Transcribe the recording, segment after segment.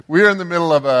We are in the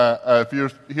middle of if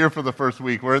you're here for the first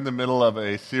week, we're in the middle of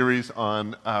a series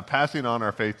on passing on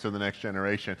our faith to the next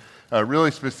generation,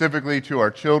 really specifically to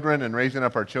our children and raising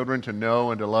up our children to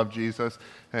know and to love Jesus.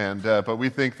 But we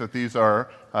think that these are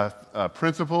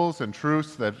principles and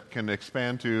truths that can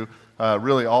expand to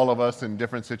really all of us in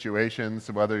different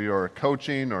situations, whether you're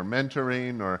coaching or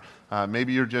mentoring, or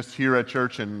maybe you're just here at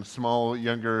church and small,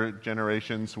 younger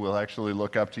generations will actually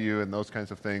look up to you and those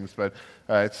kinds of things. But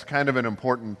it's kind of an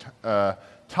important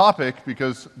topic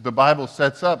because the Bible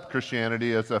sets up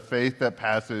Christianity as a faith that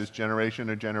passes generation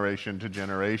to generation to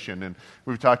generation. And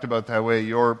we've talked about that way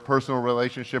your personal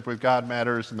relationship with God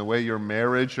matters, and the way your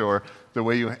marriage, or the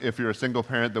way if you're a single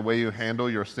parent, the way you handle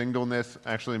your singleness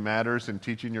actually matters in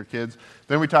teaching your kids.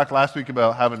 Then we talked last week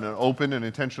about having an open and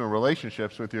intentional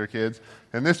relationships with your kids.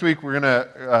 And this week we're going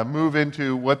to move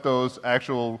into what those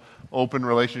actual open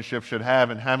relationships should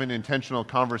have, and having intentional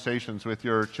conversations with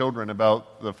your children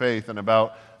about the faith and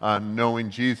about knowing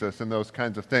Jesus and those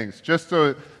kinds of things. Just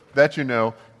so that you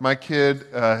know, my kid,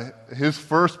 his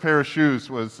first pair of shoes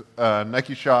was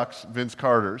Nike Shox Vince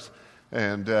Carter's.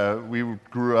 And we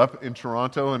grew up in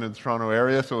Toronto and in the Toronto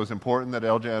area, so it was important that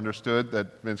LJ understood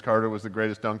that Vince Carter was the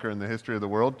greatest dunker in the history of the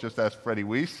world. Just ask Freddie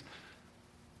Weiss.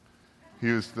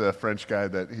 He was the French guy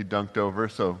that he dunked over,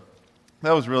 so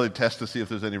that was really a test to see if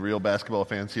there's any real basketball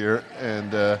fans here.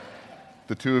 And the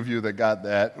two of you that got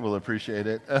that will appreciate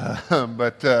it.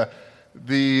 But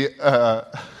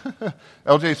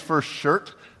LJ's first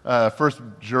shirt, first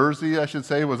jersey, I should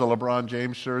say, was a LeBron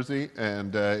James jersey,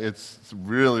 and it's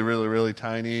really, really, really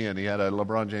tiny, and he had a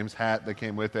LeBron James hat that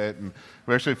came with it, and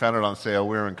we actually found it on sale.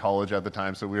 We were in college at the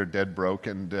time, so we were dead broke,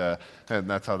 and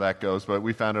that's how that goes, but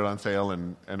we found it on sale,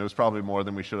 and it was probably more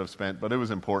than we should have spent, but it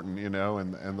was important, you know,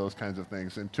 and those kinds of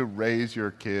things, and to raise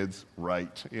your kids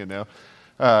right, you know.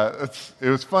 It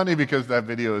was funny because that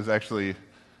video is actually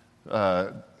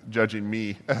judging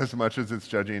me as much as it's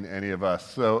judging any of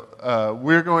us. So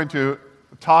we're going to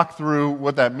talk through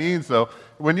what that means, though.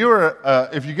 When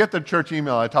if you get the church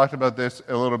email, I talked about this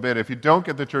a little bit. If you don't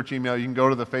get the church email, you can go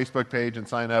to the Facebook page and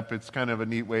sign up. It's kind of a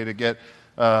neat way to get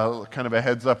kind of a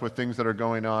heads up with things that are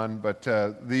going on. But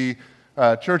the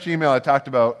church email I talked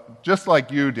about, just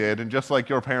like you did and just like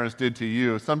your parents did to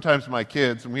you, sometimes my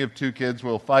kids, and we have two kids,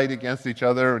 will fight against each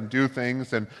other and do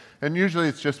things, and usually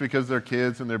it's just because they're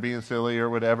kids and they're being silly or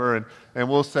whatever, and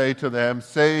we'll say to them,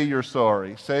 say you're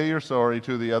sorry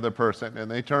to the other person, and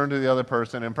they turn to the other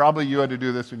person, and probably you had to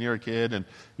do this when you were a kid, and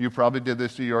you probably did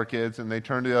this to your kids, and they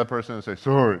turn to the other person and say,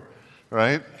 sorry,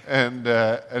 right? And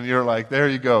you're like, there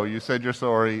you go, you said you're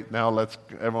sorry, now let's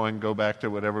everyone go back to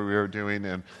whatever we were doing.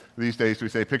 And these days we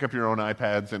say, pick up your own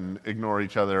iPads and ignore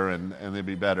each other, and it'd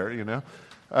be better, you know?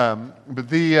 But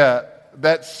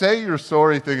that say you're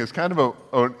sorry thing is kind of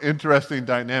an interesting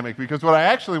dynamic, because what I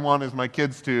actually want is my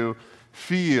kids to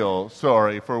feel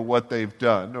sorry for what they've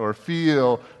done, or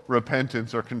feel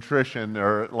repentance or contrition,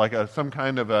 or like some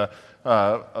kind of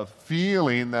a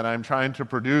feeling that I'm trying to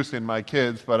produce in my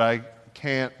kids, but I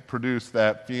can't produce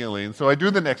that feeling. So I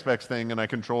do the next best thing, and I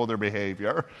control their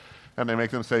behavior, and I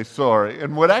make them say sorry.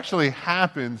 And what actually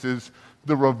happens is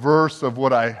the reverse of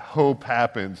what I hope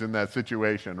happens in that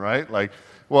situation, right? Like,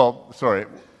 well, sorry,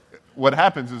 what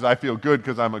happens is I feel good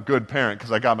because I'm a good parent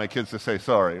because I got my kids to say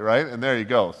sorry, right? And there you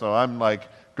go. So I'm like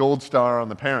gold star on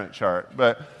the parent chart.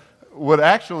 But what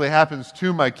actually happens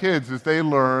to my kids is they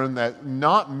learn that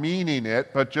not meaning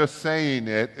it, but just saying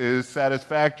it is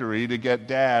satisfactory to get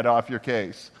dad off your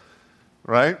case,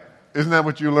 right? Isn't that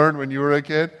what you learned when you were a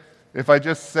kid? If I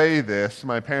just say this,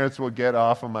 my parents will get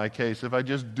off of my case. If I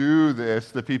just do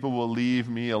this, the people will leave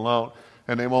me alone,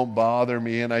 and they won't bother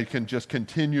me, and I can just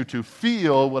continue to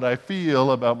feel what I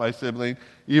feel about my sibling,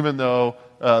 even though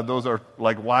those are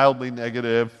like wildly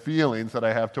negative feelings that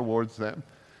I have towards them.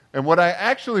 And what I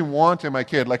actually want in my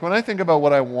kid, like when I think about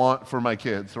what I want for my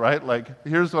kids, right? Like,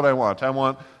 here's what I want. I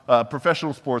want a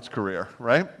professional sports career,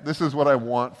 right? This is what I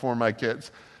want for my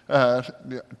kids.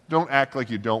 Don't act like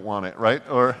you don't want it, right?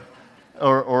 Or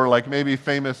like maybe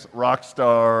famous rock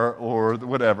star or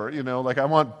whatever, you know, like I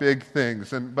want big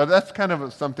things. But that's kind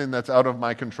of something that's out of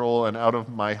my control and out of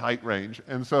my height range.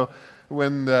 And so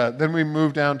then we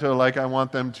move down to like I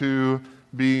want them to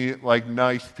be like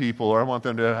nice people, or I want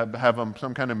them to have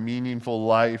some kind of meaningful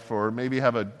life, or maybe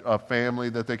have a family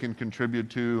that they can contribute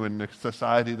to and a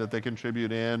society that they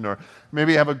contribute in, or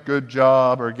maybe have a good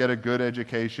job or get a good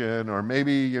education, or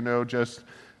maybe, you know, just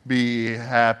be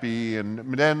happy, and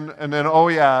then oh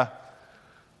yeah,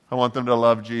 I want them to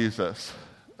love Jesus.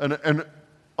 And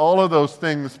all of those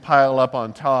things pile up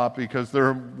on top because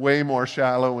they're way more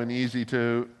shallow and easy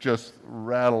to just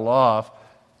rattle off.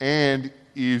 And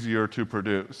easier to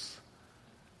produce.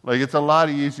 Like, it's a lot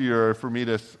easier for me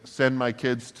to send my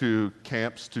kids to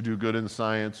camps to do good in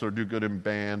science or do good in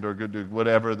band or do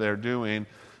whatever they're doing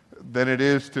than it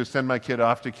is to send my kid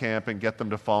off to camp and get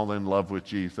them to fall in love with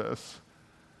Jesus.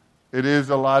 It is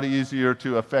a lot easier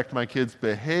to affect my kids'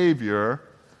 behavior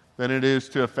than it is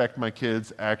to affect my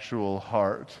kids' actual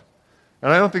heart.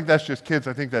 And I don't think that's just kids.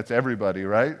 I think that's everybody,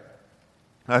 right?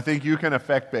 I think you can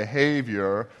affect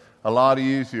behavior a lot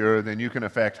easier than you can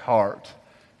affect heart.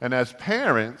 And as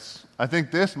parents, I think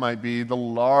this might be the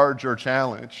larger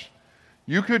challenge.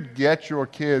 You could get your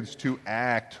kids to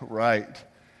act right,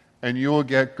 and you will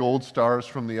get gold stars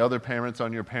from the other parents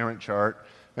on your parent chart,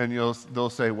 and they'll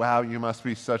say, wow, you must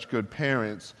be such good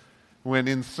parents, when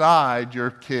inside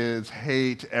your kids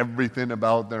hate everything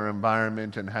about their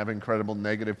environment and have incredible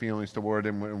negative feelings toward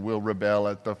them and will rebel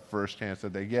at the first chance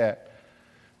that they get.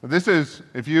 This is,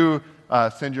 if you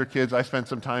send your kids, I spent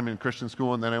some time in Christian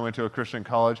school and then I went to a Christian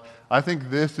college. I think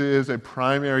this is a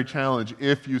primary challenge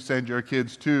if you send your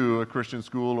kids to a Christian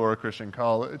school or a Christian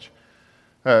college.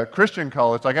 Christian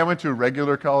college, like I went to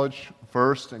regular college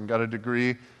first and got a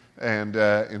degree and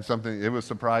in something, it would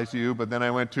surprise you, but then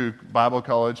I went to Bible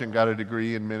college and got a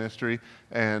degree in ministry,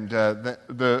 and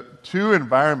the two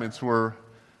environments were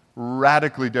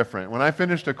radically different. When I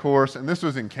finished a course, and this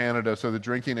was in Canada, so the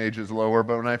drinking age is lower,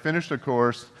 but when I finished a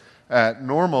course at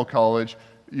normal college,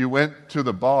 you went to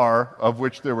the bar, of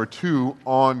which there were two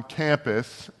on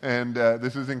campus, and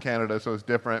this is in Canada, so it's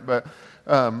different, but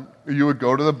you would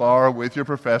go to the bar with your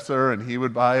professor, and he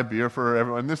would buy a beer for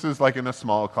everyone. This is like in a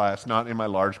small class, not in my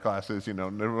large classes, there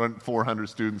weren't 400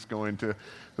 students going to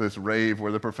this rave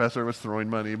where the professor was throwing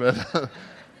money, but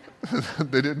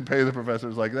they didn't pay the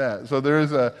professors like that.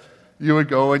 So you would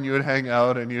go and you would hang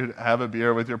out and you'd have a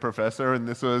beer with your professor, and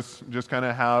this was just kind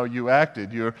of how you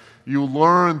acted. You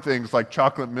learn things like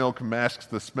chocolate milk masks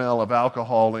the smell of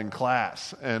alcohol in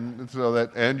class, and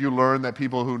you learn that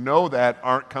people who know that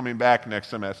aren't coming back next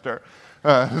semester.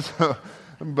 Then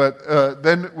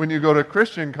when you go to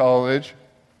Christian college,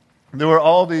 there were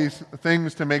all these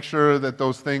things to make sure that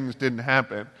those things didn't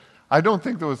happen. I don't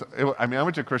think there was, I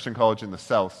went to Christian college in the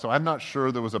South, so I'm not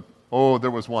sure there was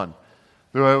there was one.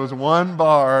 There was one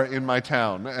bar in my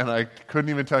town, and I couldn't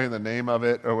even tell you the name of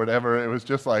it or whatever. It was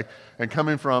just like, and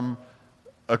coming from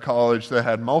a college that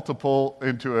had multiple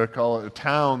into a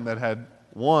town that had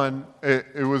one,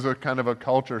 it was a kind of a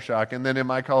culture shock. And then in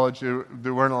my college,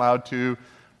 they weren't allowed to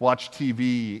watch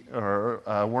TV or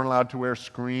weren't allowed to wear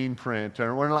screen print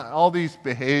or weren't allowed, all these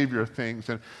behavior things.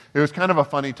 And it was kind of a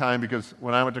funny time because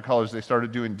when I went to college, they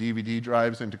started doing DVD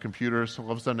drives into computers. So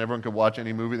all of a sudden, everyone could watch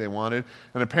any movie they wanted.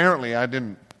 And apparently, I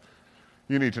didn't.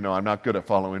 You need to know I'm not good at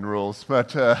following rules,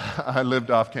 but I lived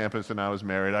off campus and I was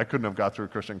married. I couldn't have got through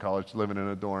Christian college living in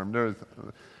a dorm.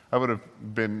 I would have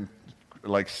been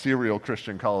like serial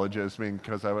Christian colleges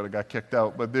because I would have got kicked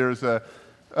out. But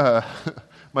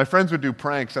my friends would do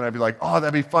pranks, and I'd be like, oh,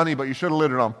 that'd be funny, but you should have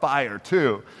lit it on fire,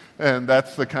 too. And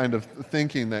that's the kind of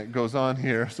thinking that goes on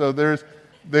here. So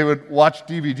they would watch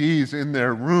DVDs in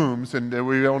their rooms, and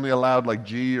we only allowed like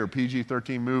G or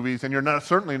PG-13 movies, and you're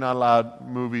certainly not allowed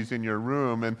movies in your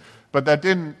room. But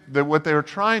what they were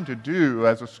trying to do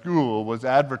as a school was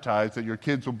advertise that your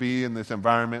kids will be in this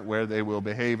environment where they will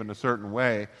behave in a certain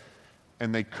way,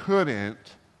 and they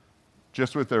couldn't,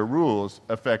 just with their rules,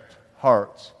 affect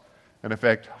hearts and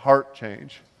affect heart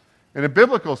change. In a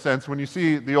biblical sense, when you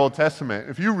see the Old Testament,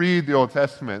 if you read the Old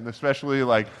Testament, especially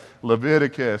like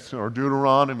Leviticus or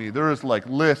Deuteronomy, there is like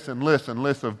lists and lists and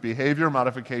lists of behavior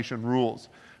modification rules,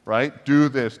 right? Do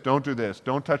this,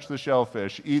 don't touch the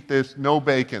shellfish, eat this, no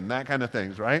bacon, that kind of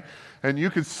things, right? And you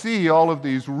could see all of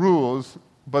these rules,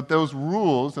 but those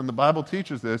rules, and the Bible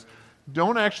teaches this,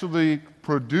 don't actually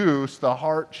produce the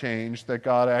heart change that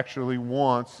God actually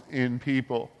wants in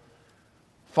people.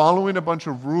 Following a bunch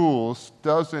of rules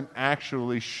doesn't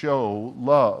actually show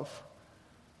love.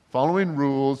 Following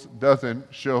rules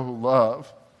doesn't show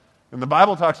love. And the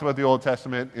Bible talks about the Old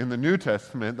Testament. In the New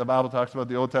Testament, the Bible talks about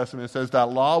the Old Testament. It says that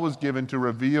law was given to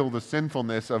reveal the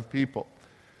sinfulness of people,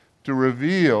 to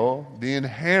reveal the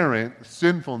inherent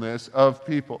sinfulness of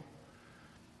people.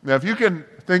 Now, if you can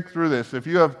think through this, if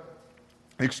you have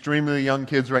extremely young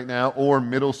kids right now or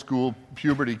middle school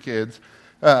puberty kids,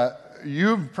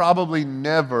 you've probably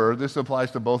never, this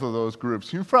applies to both of those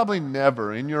groups, you've probably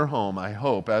never in your home, I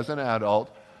hope, as an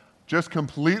adult, just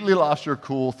completely lost your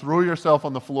cool, throw yourself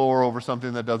on the floor over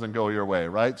something that doesn't go your way,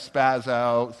 right? Spaz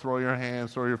out, throw your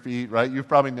hands, throw your feet, right? You've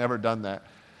probably never done that.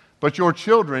 But your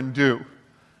children do,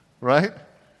 right?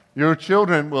 Your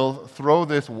children will throw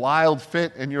this wild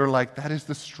fit, and you're like, that is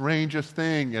the strangest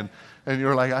thing. And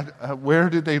you're like, where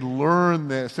did they learn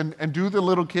this? And do the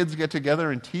little kids get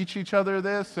together and teach each other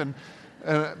this?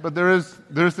 But there's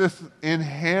this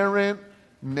inherent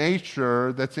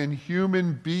nature that's in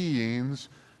human beings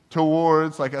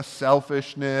towards like a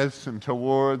selfishness and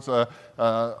towards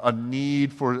a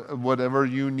need for whatever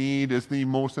you need is the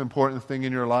most important thing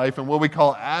in your life. And what we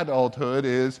call adulthood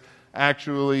is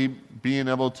actually being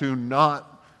able to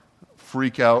not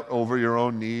freak out over your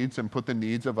own needs and put the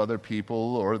needs of other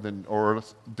people or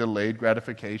delayed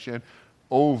gratification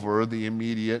over the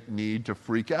immediate need to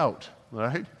freak out,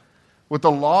 right? What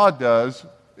the law does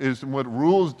is, what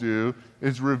rules do,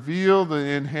 is reveal the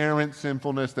inherent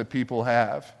sinfulness that people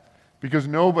have, because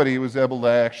nobody was able to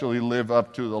actually live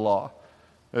up to the law,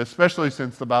 especially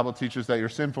since the Bible teaches that your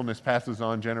sinfulness passes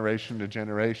on generation to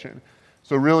generation.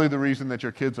 So really the reason that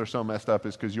your kids are so messed up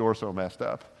is because you're so messed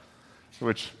up,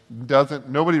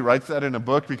 nobody writes that in a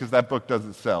book because that book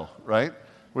doesn't sell, right?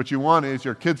 What you want is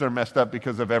your kids are messed up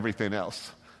because of everything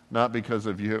else, not because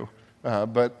of you.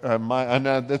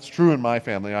 That's true in my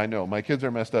family, I know. My kids are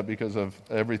messed up because of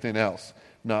everything else,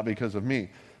 not because of me,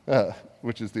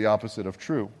 which is the opposite of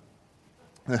true.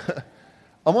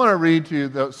 I want to read to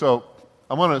you, so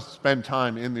I want to spend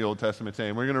time in the Old Testament today,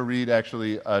 and we're going to read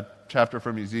actually a chapter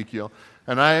from Ezekiel.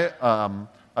 And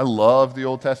I love the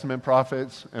Old Testament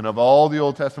prophets, and of all the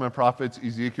Old Testament prophets,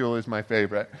 Ezekiel is my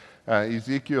favorite.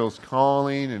 Ezekiel's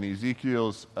calling and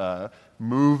Ezekiel's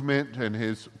movement and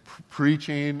his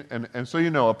preaching. And so,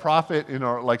 a prophet,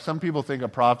 like some people think a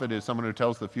prophet is someone who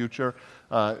tells the future.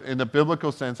 In the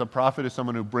biblical sense, a prophet is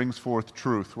someone who brings forth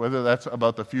truth, whether that's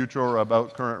about the future or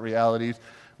about current realities.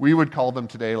 We would call them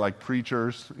today like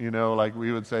preachers, like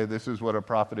we would say this is what a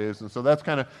prophet is. And so that's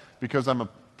kind of, because I'm a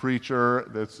preacher,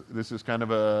 this is kind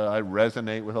of I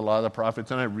resonate with a lot of the prophets,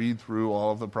 and I read through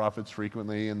all of the prophets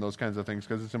frequently and those kinds of things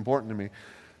because it's important to me.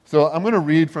 So I'm going to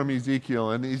read from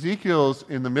Ezekiel, and Ezekiel's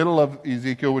in the middle of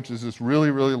Ezekiel, which is this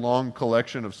really, really long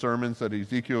collection of sermons that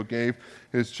Ezekiel gave,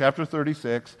 is chapter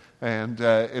 36, and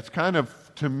it's kind of,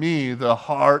 to me, the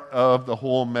heart of the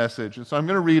whole message. And so I'm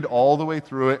going to read all the way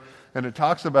through it, and it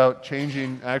talks about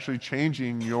changing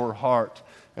your heart.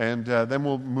 And then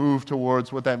we'll move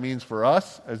towards what that means for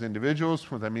us as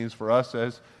individuals, what that means for us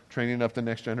as training up the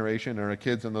next generation or our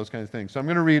kids and those kinds of things. So I'm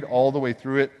going to read all the way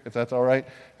through it, if that's all right,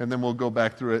 and then we'll go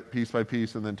back through it piece by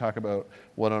piece and then talk about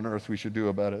what on earth we should do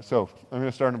about it. So I'm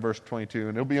going to start in verse 22,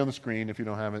 and it'll be on the screen if you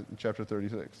don't have it in chapter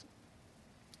 36.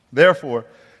 Therefore,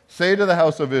 say to the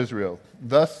house of Israel,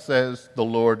 thus says the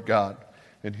Lord God.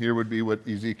 And here would be what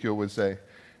Ezekiel would say.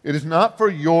 It is not for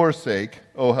your sake,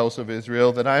 O house of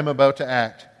Israel, that I am about to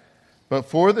act, but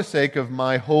for the sake of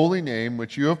my holy name,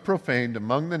 which you have profaned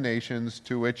among the nations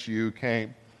to which you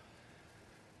came.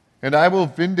 And I will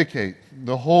vindicate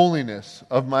the holiness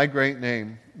of my great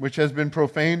name, which has been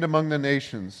profaned among the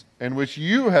nations, and which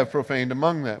you have profaned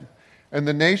among them. And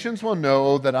the nations will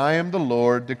know that I am the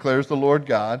Lord, declares the Lord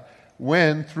God,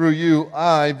 when through you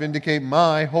I vindicate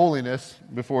my holiness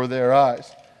before their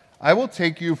eyes. I will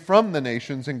take you from the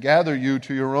nations and gather you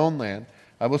to your own land.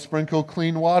 I will sprinkle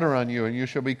clean water on you, and you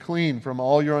shall be clean from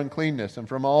all your uncleanness, and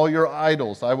from all your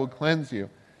idols I will cleanse you.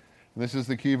 And this is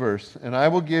the key verse. And I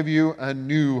will give you a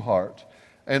new heart,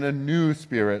 and a new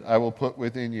spirit I will put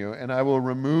within you. And I will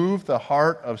remove the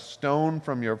heart of stone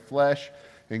from your flesh,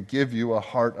 and give you a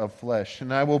heart of flesh.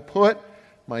 And I will put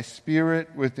my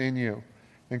spirit within you,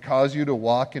 and cause you to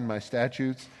walk in my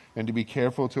statutes, and to be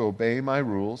careful to obey my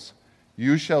rules.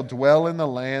 You shall dwell in the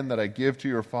land that I give to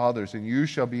your fathers, and you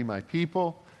shall be my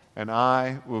people, and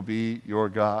I will be your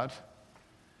God.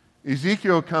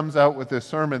 Ezekiel comes out with this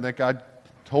sermon that God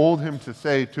told him to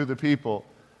say to the people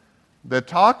that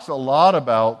talks a lot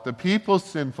about the people's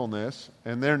sinfulness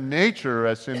and their nature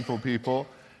as sinful people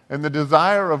and the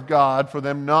desire of God for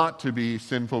them not to be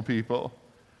sinful people.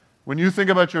 When you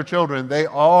think about your children, they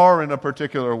are in a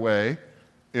particular way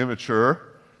immature,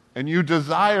 and you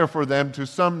desire for them to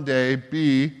someday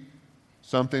be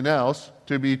something else,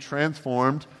 to be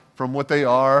transformed from what they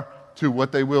are to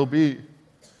what they will be.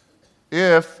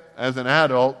 If, as an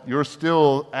adult, you're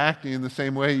still acting the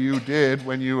same way you did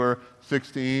when you were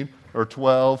 16 or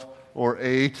 12 or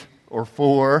 8 or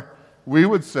 4, we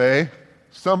would say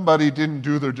somebody didn't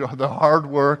do the hard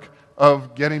work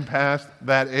of getting past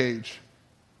that age.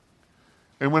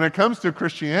 And when it comes to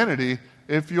Christianity,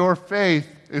 if your faith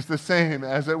is the same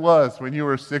as it was when you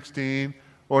were 16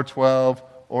 or 12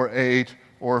 or 8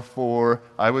 or 4,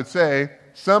 I would say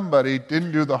somebody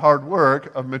didn't do the hard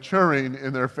work of maturing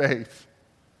in their faith.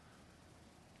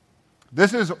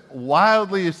 This is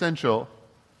wildly essential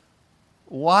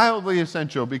wildly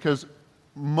essential because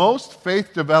most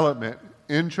faith development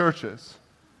in churches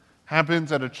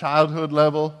happens at a childhood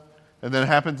level and then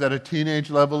happens at a teenage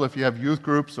level if you have youth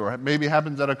groups, or maybe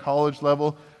happens at a college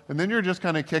level, and then you're just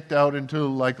kind of kicked out into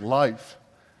like life.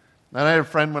 And I had a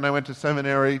friend when I went to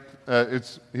seminary. He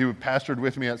pastored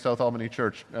with me at South Albany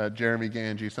Church, Jeremy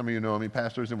Ganji. Some of you know him. He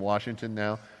pastors in Washington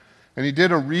now. And he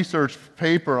did a research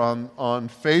paper on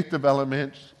faith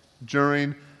development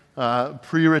during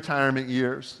pre-retirement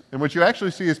years. And what you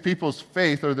actually see is people's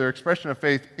faith, or their expression of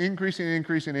faith, increasing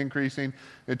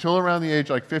until around the age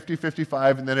like 50,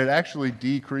 55, and then it actually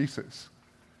decreases.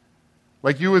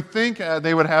 Like you would think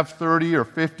they would have 30 or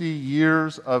 50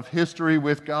 years of history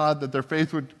with God, that their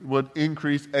faith would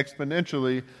increase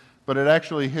exponentially, but it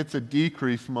actually hits a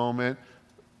decrease moment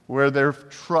where their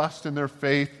trust in their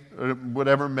faith, or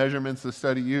whatever measurements the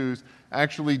study used,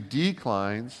 actually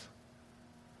declines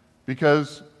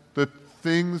because the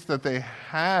things that they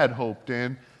had hoped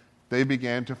in, they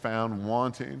began to found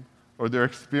wanting, or their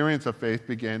experience of faith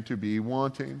began to be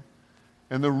wanting.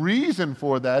 And the reason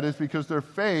for that is because their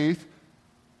faith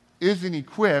isn't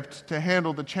equipped to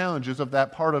handle the challenges of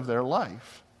that part of their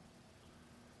life.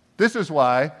 This is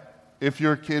why, if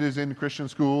your kid is in Christian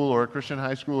school or a Christian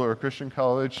high school or a Christian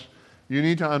college, you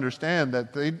need to understand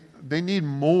that they need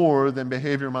more than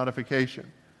behavior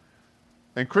modification.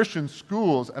 And Christian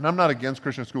schools, and I'm not against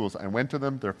Christian schools. I went to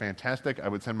them. They're fantastic. I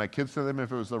would send my kids to them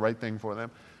if it was the right thing for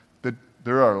them.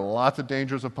 There are lots of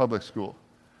dangers of public school,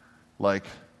 like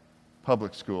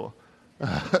public school.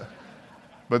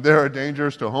 But there are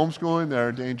dangers to homeschooling. There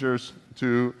are dangers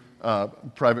to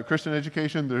private Christian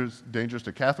education. There's dangers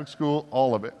to Catholic school,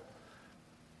 all of it.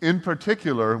 In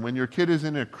particular, when your kid is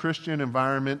in a Christian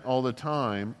environment all the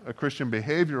time, a Christian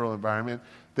behavioral environment,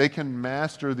 they can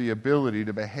master the ability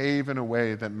to behave in a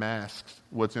way that masks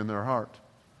what's in their heart.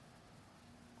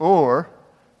 Or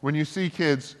when you see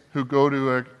kids who go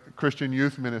to a Christian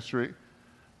youth ministry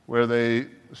where they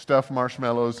stuff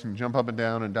marshmallows and jump up and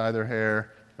down and dye their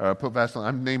hair, put Vaseline.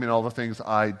 I'm naming all the things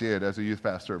I did as a youth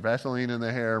pastor. Vaseline in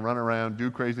the hair, run around, do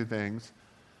crazy things.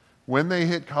 When they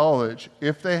hit college,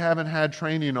 if they haven't had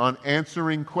training on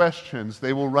answering questions,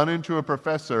 they will run into a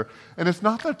professor. And it's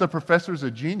not that the professor's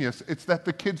a genius. It's that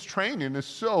the kid's training is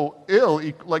so ill.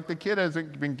 Like the kid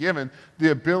hasn't been given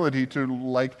the ability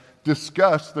to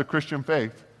discuss the Christian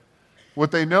faith.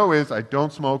 What they know is, I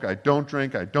don't smoke, I don't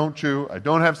drink, I don't chew, I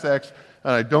don't have sex,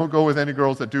 and I don't go with any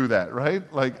girls that do that, right?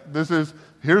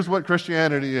 Here's what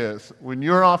Christianity is. When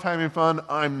you're off having fun,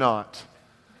 I'm not.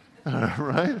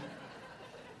 Right?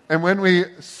 And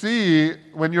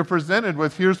when you're presented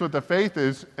with here's what the faith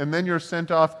is, and then you're sent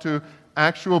off to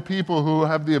actual people who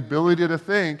have the ability to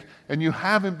think, and you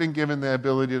haven't been given the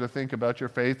ability to think about your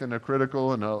faith in a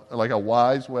critical and a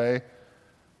wise way,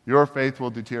 your faith will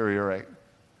deteriorate.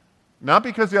 Not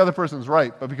because the other person's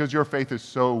right, but because your faith is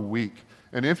so weak.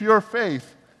 And if your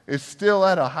faith is still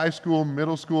at a high school,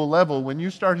 middle school level, when you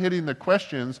start hitting the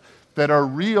questions that are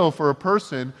real for a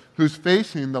person who's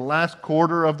facing the last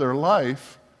quarter of their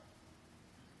life,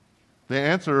 the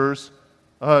answers,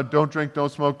 don't drink,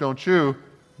 don't smoke, don't chew,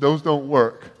 those don't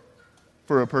work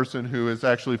for a person who is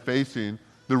actually facing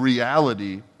the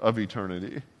reality of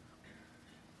eternity.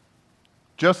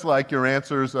 Just like your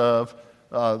answers of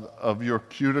your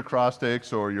cute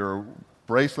acrostics or your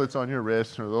bracelets on your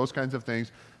wrist or those kinds of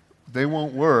things, they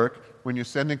won't work when you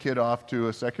send a kid off to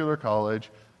a secular college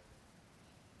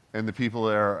and the people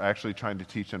there are actually trying to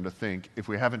teach them to think. If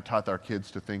we haven't taught our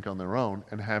kids to think on their own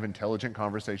and have intelligent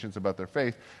conversations about their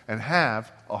faith and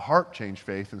have a heart change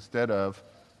faith instead of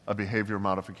a behavior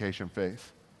modification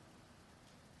faith.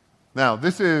 Now,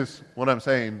 this is what I'm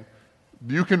saying.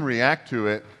 You can react to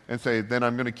it and say, then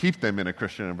I'm going to keep them in a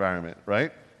Christian environment,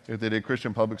 right? If they did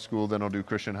Christian public school, then I'll do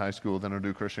Christian high school, then I'll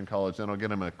do Christian college, then I'll get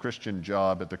them a Christian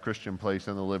job at the Christian place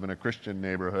and they'll live in a Christian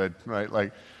neighborhood,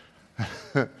 right?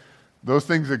 Those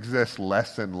things exist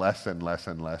less and less and less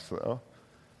and less, though.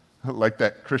 Like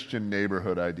that Christian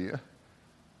neighborhood idea.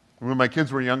 When my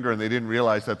kids were younger and they didn't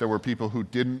realize that there were people who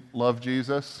didn't love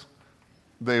Jesus,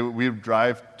 we would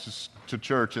drive to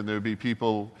church and there would be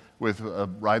people with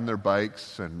riding their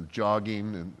bikes and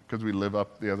jogging, and because we live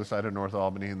up the other side of North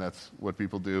Albany, and that's what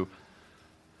people do.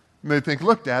 And they think,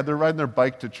 look, Dad, they're riding their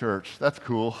bike to church. That's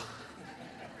cool.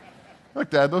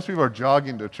 Look, Dad, those people are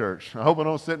jogging to church. I hope I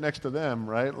don't sit next to them,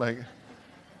 right?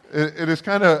 It is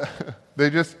kind of,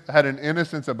 they just had an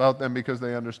innocence about them because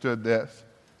they understood this.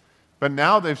 But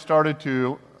now they've started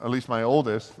to, at least my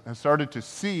oldest, has started to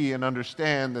see and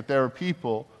understand that there are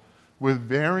people with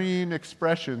varying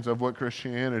expressions of what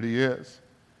Christianity is,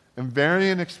 and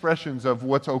varying expressions of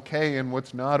what's okay and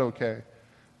what's not okay.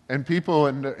 and people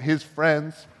and his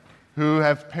friends who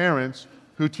have parents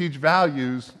who teach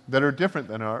values that are different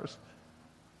than ours.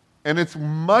 And it's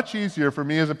much easier for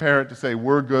me as a parent to say,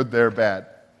 we're good, they're bad.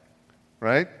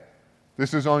 Right?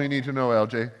 This is all you need to know,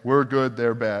 LJ. We're good,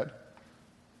 they're bad.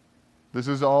 This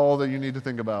is all that you need to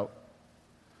think about.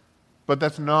 But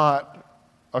that's not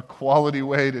a quality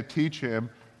way to teach him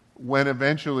when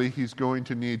eventually he's going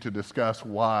to need to discuss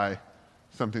why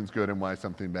something's good and why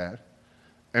something's bad.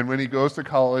 And when he goes to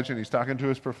college and he's talking to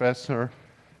his professor,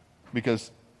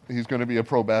 because he's going to be a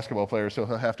pro basketball player, so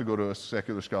he'll have to go to a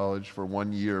secular college for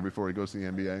 1 year before he goes to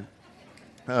the NBA.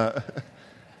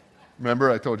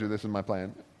 Remember, I told you this is my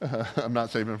plan. I'm not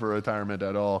saving for retirement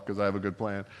at all because I have a good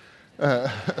plan.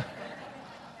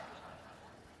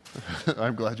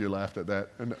 I'm glad you laughed at that.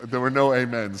 And there were no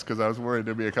amens because I was worried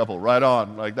there'd be a couple. Right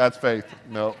on. Like, that's faith.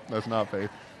 No, that's not faith.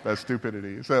 That's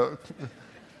stupidity. So,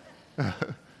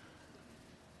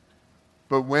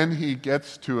 but when he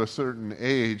gets to a certain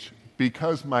age,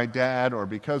 because my dad or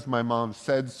because my mom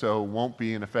said so won't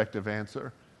be an effective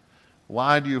answer.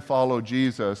 Why do you follow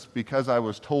Jesus? Because I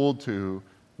was told to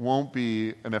won't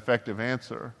be an effective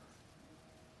answer.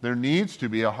 There needs to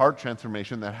be a heart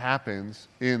transformation that happens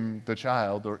in the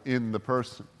child or in the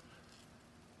person.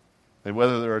 And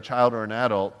whether they're a child or an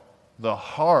adult, the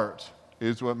heart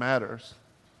is what matters.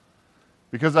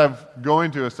 Because I'm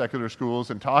going to secular schools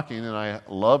and talking, and I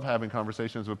love having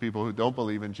conversations with people who don't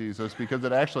believe in Jesus because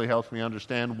it actually helps me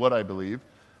understand what I believe.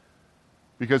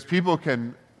 Because people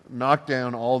can knock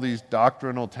down all these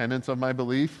doctrinal tenets of my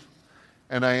belief,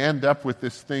 and I end up with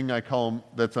this thing I call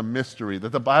that's a mystery,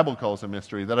 that the Bible calls a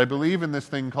mystery, that I believe in this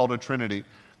thing called a Trinity,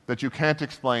 that you can't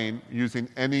explain using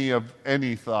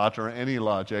any thought or any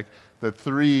logic, that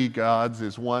 3 gods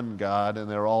is one God, and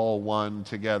they're all one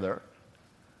together.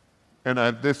 And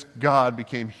this God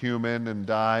became human and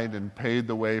died and paid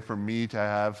the way for me to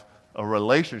have a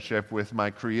relationship with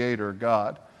my Creator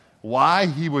God. Why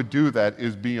he would do that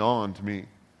is beyond me.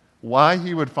 Why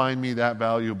he would find me that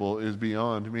valuable is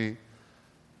beyond me.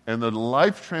 And the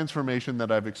life transformation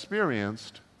that I've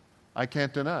experienced, I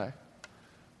can't deny.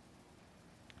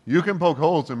 You can poke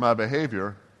holes in my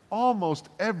behavior almost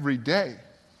every day.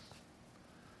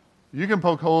 You can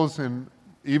poke holes in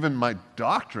even my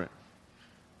doctrine.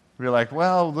 You're like,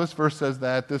 well, this verse says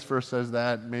that, this verse says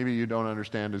that. Maybe you don't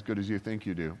understand as good as you think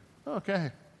you do.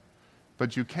 Okay.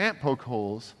 But you can't poke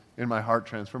holes in my heart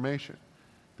transformation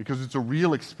because it's a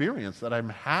real experience that I'm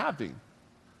having.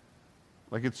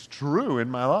 Like it's true in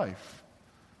my life.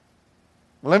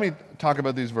 Well, let me talk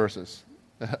about these verses.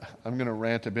 I'm going to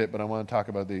rant a bit, but I want to talk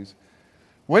about these.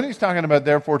 When he's talking about,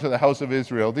 therefore, to the house of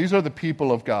Israel, these are the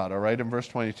people of God, all right, in verse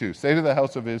 22. Say to the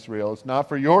house of Israel, it's not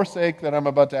for your sake that I'm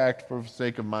about to act for the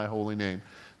sake of my holy name.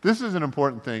 This is an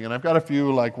important thing, and I've got a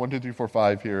few, like 1, 2, 3, 4,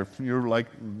 5 here. If you're like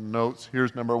notes,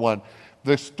 here's number 1.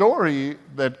 The story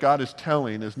that God is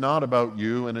telling is not about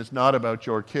you, and it's not about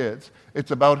your kids.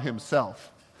 It's about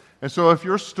himself. And so if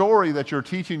your story that you're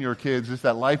teaching your kids is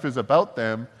that life is about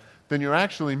them, then you're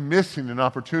actually missing an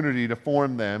opportunity to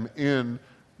form them in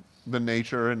the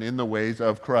nature and in the ways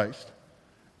of Christ.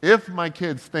 If my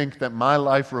kids think that my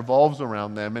life revolves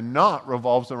around them and not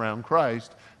revolves around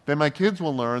Christ, then my kids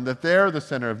will learn that they're the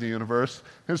center of the universe.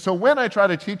 And so when I try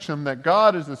to teach them that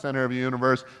God is the center of the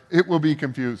universe, it will be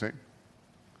confusing.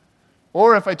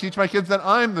 Or if I teach my kids that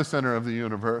I'm the center of the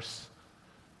universe,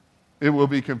 it will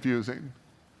be confusing.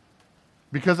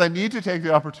 Because I need to take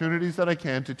the opportunities that I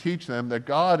can to teach them that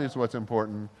God is what's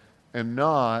important and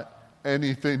not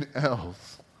anything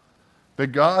else. That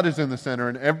God is in the center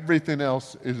and everything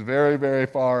else is very, very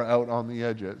far out on the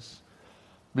edges.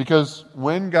 Because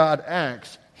when God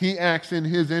acts, he acts in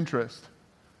his interest.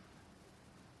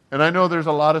 And I know there's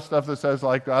a lot of stuff that says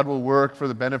like God will work for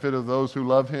the benefit of those who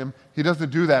love him. He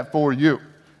doesn't do that for you.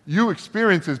 You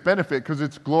experience his benefit because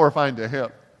it's glorifying to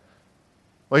him.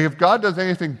 Like if God does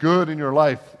anything good in your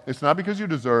life, it's not because you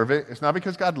deserve it. It's not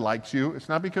because God likes you. It's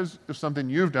not because of something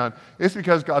you've done. It's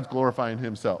because God's glorifying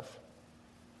himself.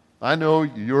 I know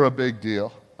you're a big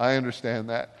deal. I understand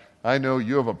that. I know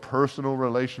you have a personal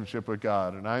relationship with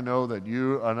God, and I know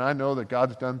that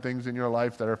God's done things in your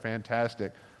life that are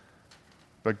fantastic.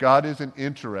 But God isn't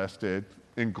interested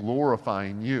in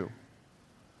glorifying you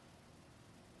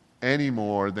any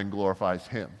more than glorifies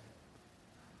him.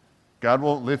 God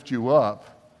won't lift you up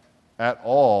at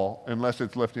all unless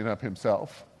it's lifting up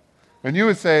himself. And you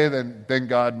would say then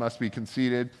God must be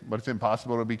conceited, but it's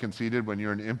impossible to be conceited when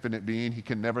you're an infinite being. He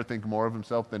can never think more of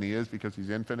himself than he is because he's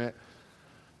infinite.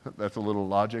 That's a little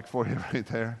logic for you right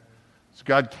there. So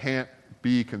God can't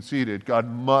be conceited. God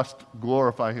must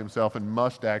glorify himself and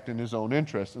must act in his own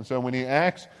interest. And so when he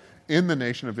acts in the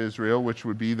nation of Israel, which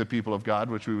would be the people of God,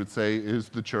 which we would say is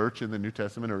the church in the New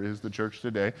Testament or is the church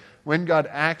today, when God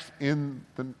acts in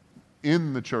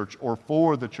the church or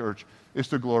for the church, is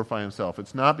to glorify himself.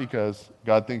 It's not because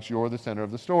God thinks you're the center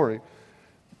of the story.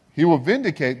 He will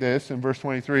vindicate this in verse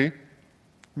 23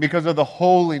 because of the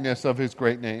holiness of his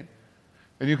great name.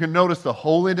 And you can notice the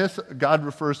holiness, God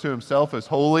refers to himself as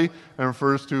holy and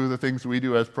refers to the things we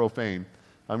do as profane.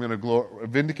 I'm going to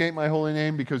vindicate my holy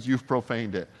name because you've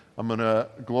profaned it. I'm going to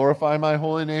glorify my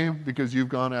holy name because you've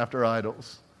gone after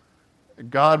idols.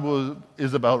 God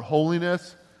is about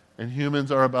holiness, and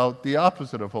humans are about the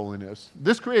opposite of holiness.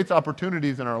 This creates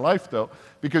opportunities in our life, though,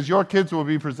 because your kids will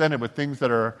be presented with things that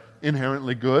are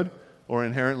inherently good or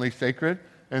inherently sacred,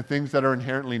 and things that are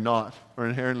inherently not or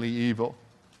inherently evil.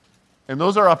 And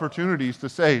those are opportunities to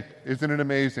say, isn't it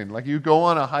amazing? Like you go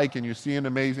on a hike and you see an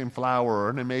amazing flower or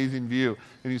an amazing view,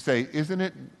 and you say, isn't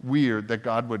it weird that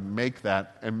God would make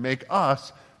that and make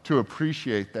us to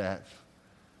appreciate that?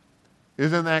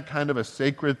 Isn't that kind of a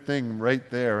sacred thing right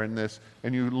there in this?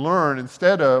 And you learn,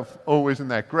 instead of, oh, isn't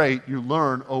that great, you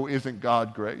learn, oh, isn't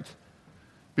God great?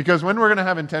 Because when we're going to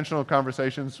have intentional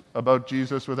conversations about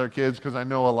Jesus with our kids, because I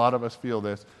know a lot of us feel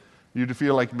this, you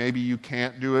feel like maybe you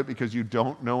can't do it because you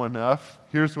don't know enough.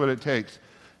 Here's what it takes.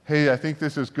 Hey, I think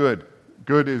this is good.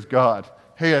 Good is God.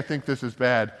 Hey, I think this is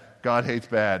bad. God hates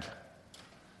bad.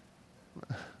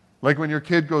 Like when your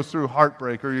kid goes through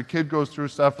heartbreak or your kid goes through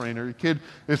suffering or your kid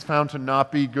is found to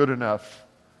not be good enough.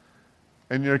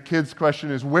 And your kid's question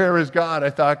is, where is God? I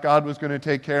thought God was going to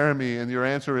take care of me. And your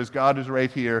answer is, God is right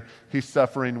here. He's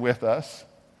suffering with us.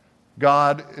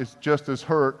 God is just as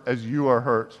hurt as you are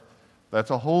hurt. That's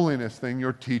a holiness thing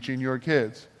you're teaching your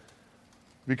kids.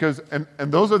 Because, and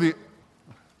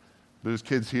there's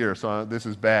kids here, so this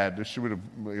is bad. This should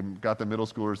have got the middle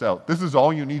schoolers out. This is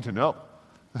all you need to know.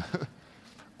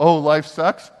 Oh, life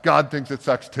sucks? God thinks it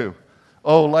sucks too.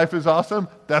 Oh, life is awesome?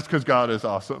 That's because God is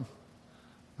awesome.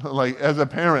 Like, as a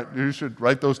parent, you should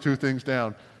write those two things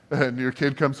down. And your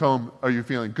kid comes home, are you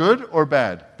feeling good or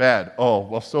bad? Bad. Oh,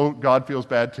 well, so God feels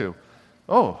bad too.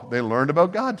 Oh, they learned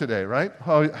about God today, right?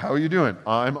 How are you doing?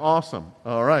 I'm awesome.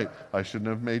 All right. I shouldn't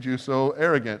have made you so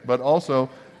arrogant. But also,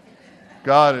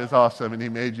 God is awesome and he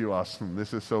made you awesome.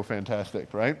 This is so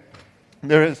fantastic, right?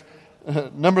 There is,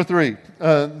 number 3,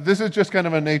 this is just kind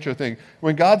of a nature thing.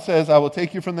 When God says, I will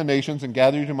take you from the nations and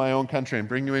gather you to my own country and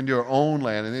bring you into your own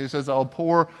land. And then he says, I'll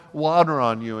pour water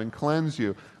on you and cleanse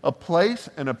you. A place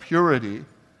and a purity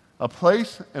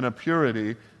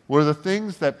were the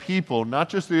things that people, not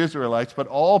just the Israelites, but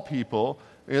all people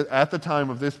at the time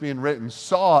of this being written,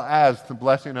 saw as the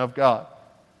blessing of God.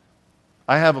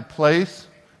 I have a place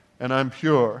and I'm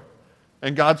pure.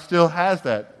 And God still has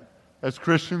that. As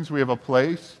Christians, we have a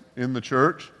place in the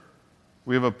church.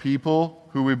 We have a people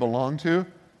who we belong to.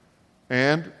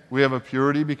 And we have a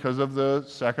purity because of the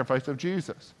sacrifice of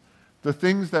Jesus. The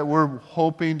things that we're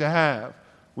hoping to have,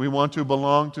 we want to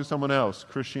belong to someone else.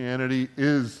 Christianity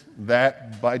is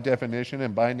that by definition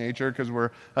and by nature because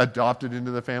we're adopted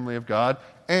into the family of God.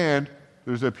 And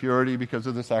there's a purity because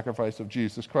of the sacrifice of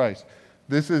Jesus Christ.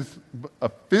 This is a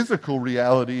physical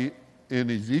reality in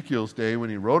Ezekiel's day when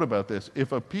he wrote about this.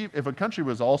 If a country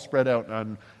was all spread out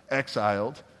and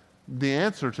exiled, the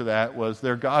answer to that was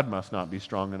their God must not be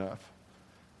strong enough.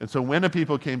 And so when a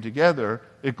people came together,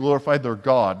 it glorified their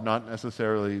God, not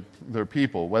necessarily their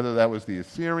people. Whether that was the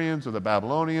Assyrians or the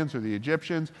Babylonians or the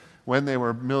Egyptians, when they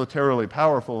were militarily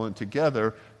powerful and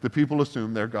together, the people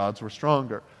assumed their gods were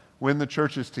stronger. When the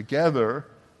church is together,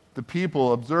 the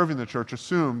people observing the church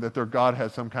assume that their God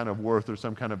has some kind of worth or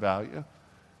some kind of value.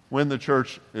 When the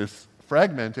church is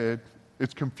fragmented,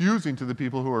 it's confusing to the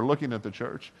people who are looking at the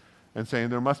church and saying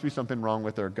there must be something wrong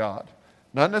with their God.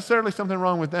 Not necessarily something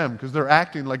wrong with them, because they're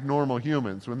acting like normal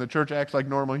humans. When the church acts like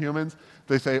normal humans,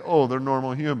 they say, oh, they're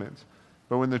normal humans.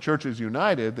 But when the church is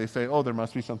united, they say, oh, there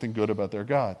must be something good about their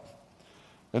God.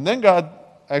 And then God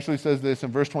actually says this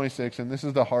in verse 26, and this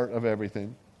is the heart of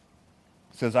everything.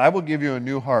 It says, I will give you a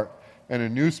new heart, and a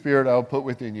new spirit I will put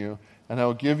within you, and I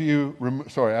will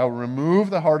I will remove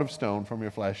the heart of stone from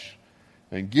your flesh,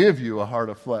 and give you a heart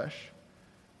of flesh.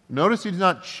 Notice he's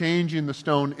not changing the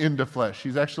stone into flesh.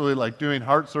 He's actually like doing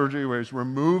heart surgery where he's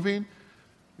removing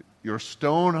your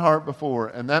stone heart before.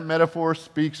 And that metaphor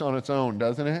speaks on its own,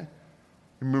 doesn't it?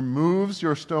 It removes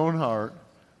your stone heart,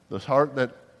 the heart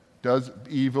that does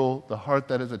evil, the heart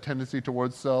that has a tendency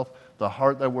towards self, the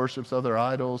heart that worships other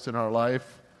idols in our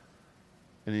life.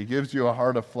 And he gives you a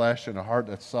heart of flesh and a heart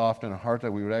that's soft and a heart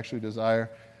that we would actually desire.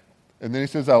 And then he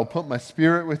says, I will put my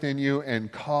spirit within you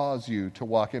and cause you to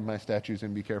walk in my statutes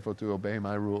and be careful to obey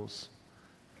my rules.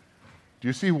 Do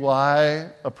you see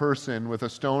why a person with a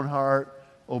stone heart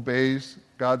obeys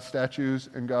God's statutes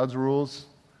and God's rules?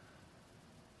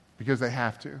 Because they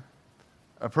have to.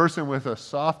 A person with a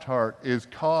soft heart is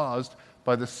caused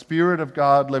by the Spirit of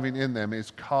God living in them, is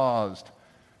caused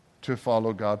to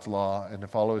follow God's law and to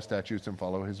follow His statutes and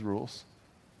follow His rules.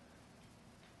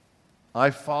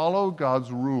 I follow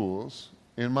God's rules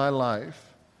in my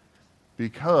life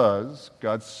because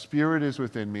God's Spirit is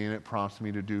within me and it prompts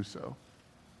me to do so.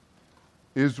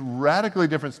 It is a radically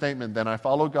different statement than I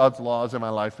follow God's laws in my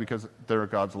life because they're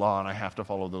God's law and I have to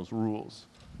follow those rules.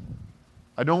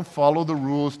 I don't follow the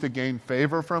rules to gain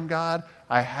favor from God.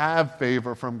 I have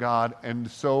favor from God, and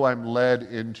so I'm led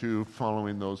into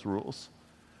following those rules.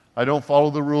 I don't follow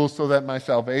the rules so that my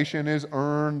salvation is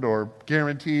earned or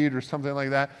guaranteed or something like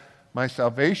that. My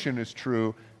salvation is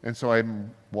true, and so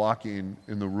I'm walking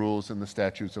in the rules and the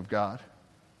statutes of God.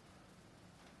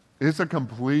 It's a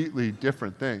completely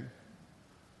different thing.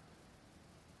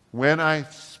 When I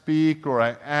speak or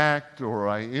I act or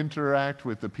I interact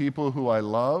with the people who I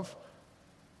love,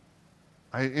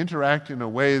 I interact in a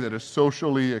way that is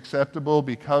socially acceptable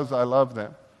because I love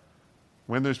them.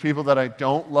 When there's people that I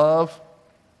don't love,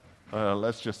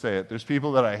 let's just say it, there's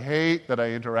people that I hate that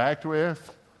I interact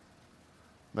with,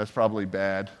 that's probably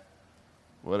bad.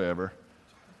 Whatever.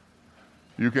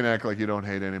 You can act like you don't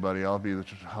hate anybody. I'll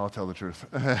tell the truth.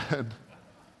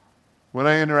 When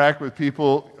I interact with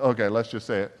people, okay, let's just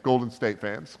say it, Golden State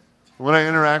fans. When I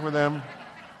interact with them,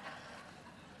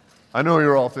 I know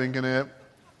you're all thinking it.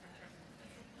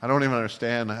 I don't even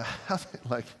understand.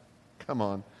 Like, come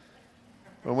on.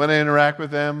 But when I interact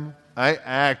with them, I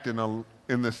act in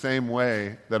the same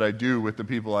way that I do with the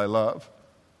people I love.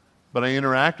 But I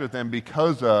interact with them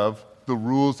because of the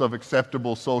rules of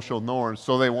acceptable social norms,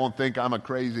 so they won't think I'm a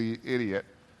crazy idiot.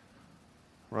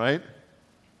 Right?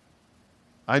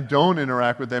 I don't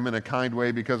interact with them in a kind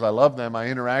way because I love them. I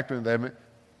interact with them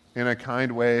in a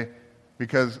kind way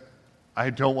because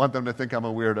I don't want them to think I'm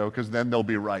a weirdo, because then they'll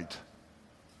be right.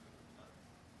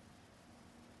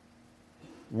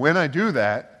 When I do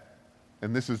that,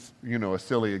 and this is, a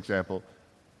silly example,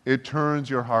 it turns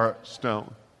your heart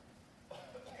stone.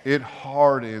 It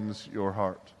hardens your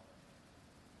heart.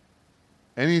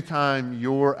 Anytime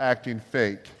you're acting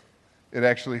fake, it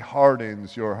actually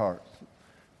hardens your heart.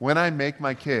 When I make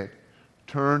my kid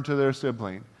turn to their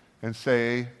sibling and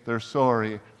say they're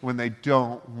sorry when they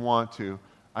don't want to,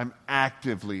 I'm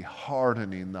actively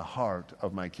hardening the heart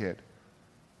of my kid.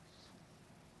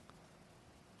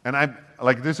 And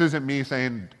this isn't me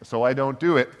saying, so I don't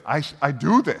do it. I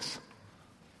do this.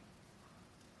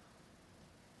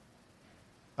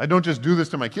 I don't just do this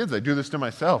to my kids. I do this to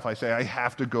myself. I say, I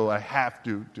have to go. I have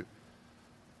to.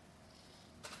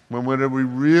 When what we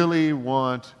really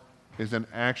want is an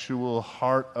actual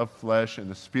heart of flesh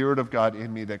and the Spirit of God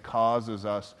in me that causes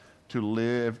us to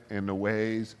live in the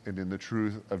ways and in the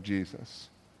truth of Jesus.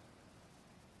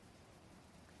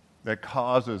 That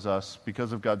causes us,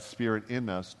 because of God's Spirit in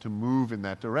us, to move in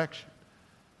that direction.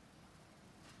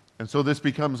 And so this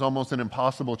becomes almost an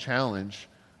impossible challenge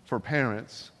for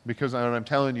parents, because what I'm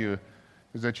telling you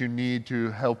is that you need to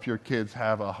help your kids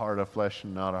have a heart of flesh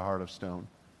and not a heart of stone.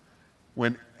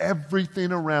 When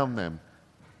everything around them,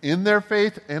 in their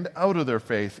faith and out of their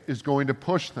faith, is going to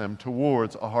push them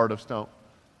towards a heart of stone.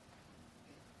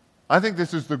 I think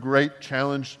this is the great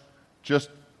challenge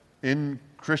just in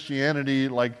Christianity,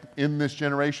 like in this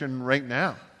generation right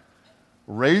now.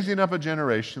 Raising up a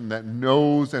generation that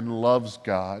knows and loves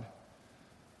God.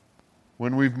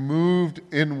 When we've moved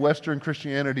in Western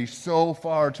Christianity so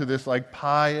far to this like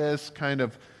pious kind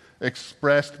of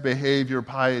expressed behavior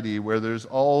piety where there's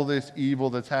all this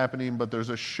evil that's happening, but there's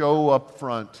a show up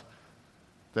front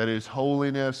that is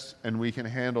holiness, and we can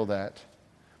handle that.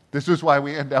 This is why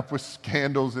we end up with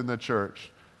scandals in the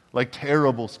church, like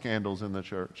terrible scandals in the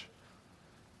church.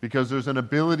 Because there's an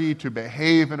ability to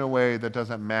behave in a way that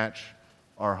doesn't match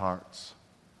our hearts.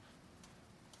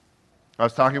 I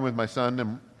was talking with my son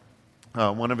and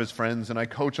one of his friends, and I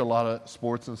coach a lot of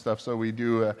sports and stuff, so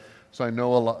I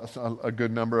know a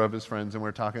good number of his friends, and we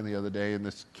were talking the other day, and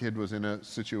this kid was in a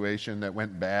situation that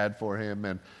went bad for him,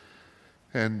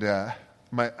 and I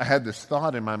had this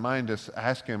thought in my mind to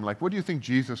ask him, like, what do you think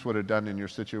Jesus would have done in your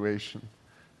situation?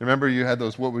 Remember you had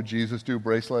those "What would Jesus do"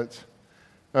 bracelets?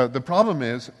 The problem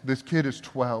is, this kid is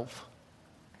 12.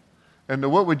 And the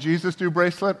 "What would Jesus do"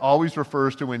 bracelet always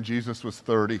refers to when Jesus was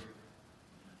 30.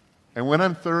 And when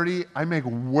I'm 30, I make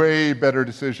way better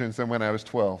decisions than when I was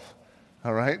 12.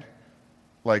 All right?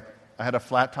 Like, I had a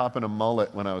flat top and a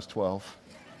mullet when I was 12.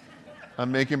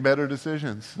 I'm making better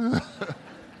decisions.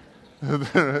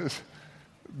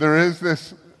 There is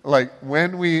this Like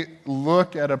when we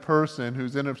look at a person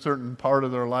who's in a certain part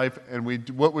of their life and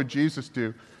what would Jesus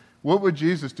do? What would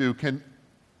Jesus do can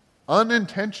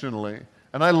unintentionally,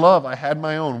 and I had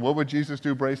my own "What Would Jesus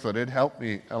Do" bracelet. It helped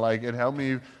me. It helped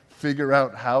me figure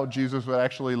out how Jesus would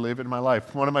actually live in my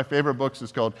life. One of my favorite books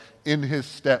is called "In His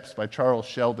Steps" by Charles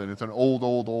Sheldon. It's an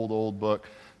old book,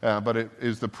 but it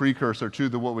is the precursor to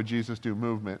the "What Would Jesus Do"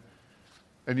 movement.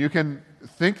 And you can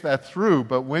think that through,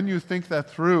 but when you think that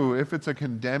through, if it's a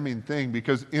condemning thing,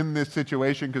 because in this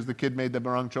situation, because the kid made the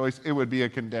wrong choice, it would be a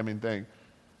condemning thing.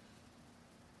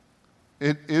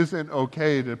 It isn't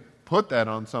okay to put that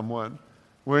on someone,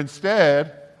 where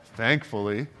instead,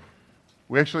 thankfully,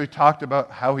 we actually talked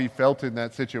about how he felt in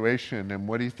that situation and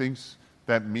what he thinks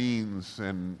that means,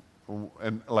 and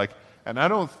I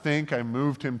don't think I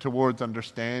moved him towards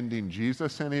understanding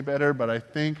Jesus any better, but I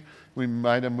think we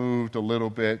might have moved a little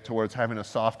bit towards having a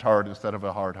soft heart instead of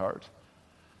a hard heart.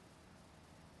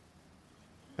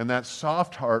 And that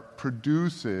soft heart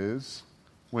produces,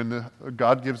 when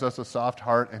God gives us a soft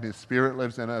heart and His Spirit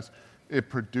lives in us, it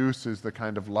produces the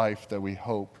kind of life that we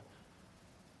hope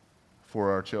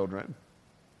for our children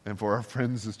and for our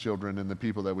friends as children and the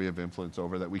people that we have influence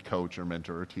over, that we coach or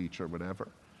mentor or teach or whatever.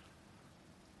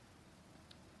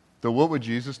 The "What Would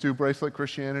Jesus Do" bracelet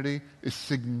Christianity is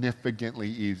significantly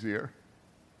easier.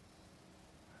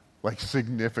 Like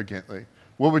significantly.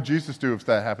 What would Jesus do if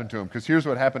that happened to him? Because here's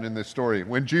what happened in this story.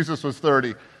 When Jesus was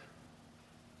 30,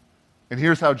 and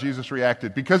here's how Jesus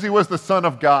reacted. Because he was the Son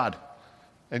of God,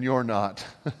 and you're not.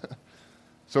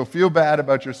 So feel bad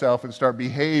about yourself and start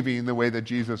behaving the way that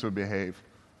Jesus would behave.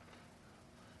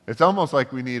 It's almost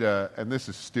like we need and this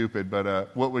is stupid,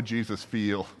 but what would Jesus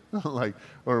feel?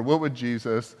 Or what would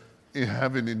Jesus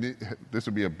have this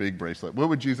would be a big bracelet. What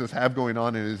would Jesus have going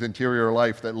on in his interior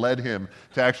life that led him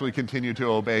to actually continue to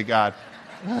obey God?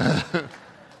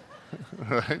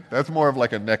 Right? That's more of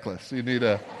like a necklace. You need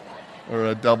a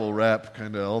double wrap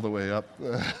kind of all the way up.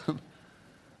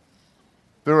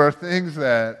 There are things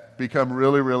that become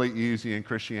really, really easy in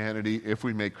Christianity if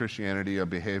we make Christianity a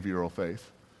behavioral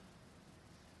faith.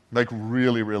 Like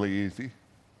really, really easy.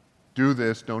 Do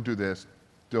this, don't do this.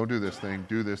 Don't do this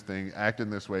thing, act in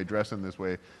this way, dress in this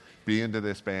way, be into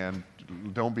this band,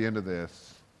 don't be into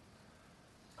this.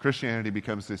 Christianity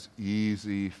becomes this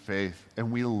easy faith, and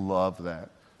we love that.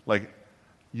 Like,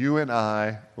 you and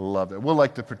I love that. We'll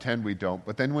like to pretend we don't,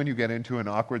 but then when you get into an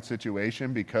awkward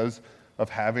situation because of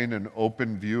having an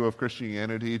open view of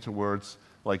Christianity towards,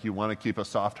 like, you want to keep a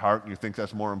soft heart and you think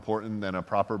that's more important than a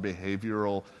proper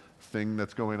behavioral thing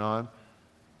that's going on,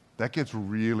 that gets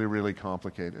really, really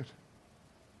complicated.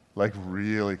 Like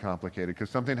really complicated, because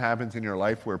something happens in your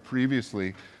life where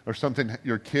previously, or something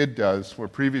your kid does where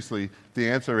previously the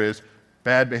answer is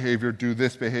bad behavior, do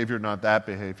this behavior, not that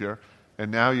behavior. And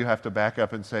now you have to back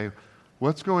up and say,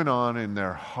 what's going on in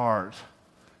their heart?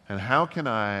 And how can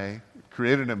I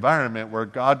create an environment where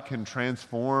God can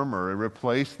transform or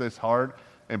replace this heart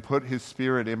and put His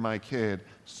Spirit in my kid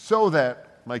so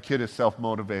that my kid is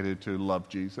self-motivated to love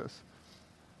Jesus?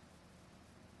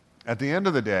 At the end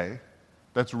of the day,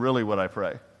 that's really what I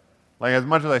pray. Like, as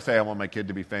much as I say I want my kid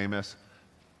to be famous,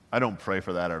 I don't pray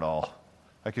for that at all.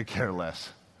 I could care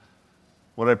less.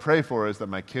 What I pray for is that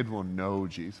my kid will know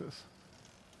Jesus.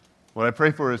 What I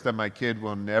pray for is that my kid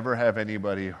will never have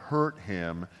anybody hurt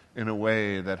him in a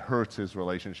way that hurts his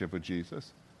relationship with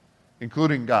Jesus,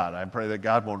 including God. I pray that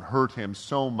God won't hurt him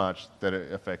so much that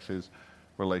it affects his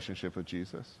relationship with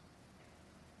Jesus.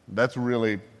 That's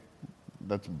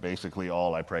basically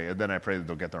all I pray. And then I pray that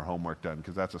they'll get their homework done,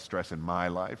 because that's a stress in my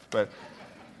life. But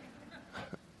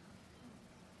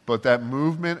that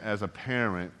movement as a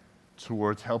parent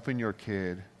towards helping your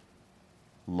kid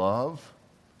love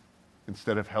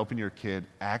instead of helping your kid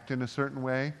act in a certain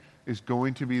way is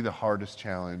going to be the hardest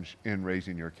challenge in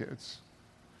raising your kids.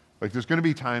 Like, there's going to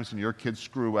be times when your kids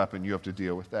screw up and you have to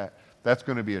deal with that. That's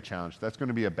going to be a challenge. That's going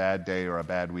to be a bad day or a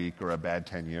bad week or a bad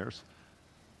 10 years.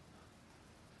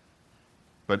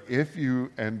 But if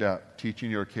you end up teaching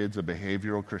your kids a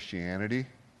behavioral Christianity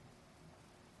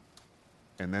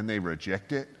and then they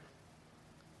reject it,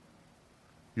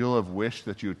 you'll have wished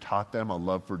that you had taught them a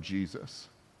love for Jesus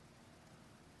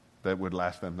that would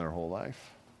last them their whole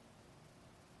life.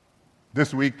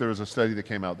 This week there was a study that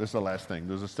came out. This is the last thing.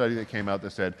 There was a study that came out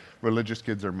that said religious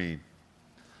kids are mean.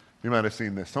 You might have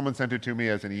seen this. Someone sent it to me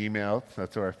as an email.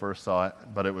 That's where I first saw it,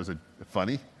 but it was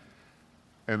funny.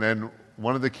 And then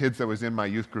one of the kids that was in my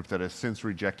youth group that has since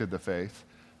rejected the faith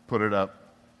put it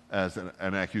up as an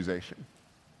accusation.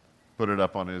 Put it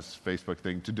up on his Facebook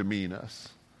thing to demean us.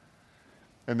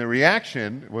 And the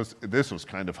reaction was, this was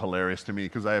kind of hilarious to me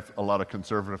because I have a lot of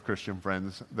conservative Christian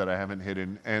friends that I haven't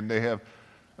hidden, and they have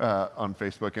on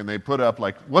Facebook, and they put up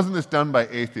like, wasn't this done by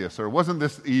atheists, or wasn't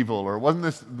this evil, or wasn't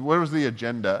this, what was the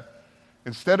agenda?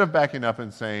 Instead of backing up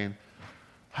and saying,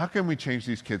 how can we change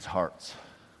these kids' hearts?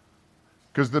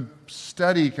 Because the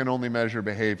study can only measure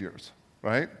behaviors,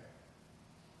 right?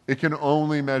 It can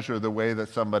only measure the way that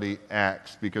somebody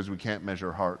acts because we can't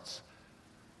measure hearts.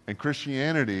 And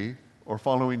Christianity, or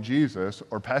following Jesus,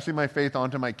 or passing my faith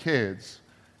on to my kids,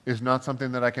 is not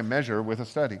something that I can measure with a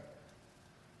study.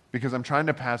 Because I'm trying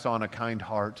to pass on a kind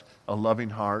heart, a loving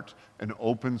heart, an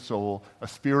open soul, a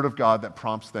spirit of God that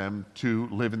prompts them to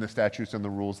live in the statutes and the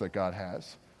rules that God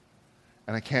has.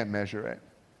 And I can't measure it.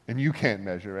 And you can't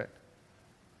measure it.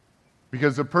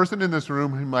 Because the person in this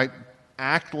room who might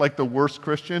act like the worst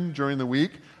Christian during the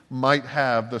week might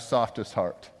have the softest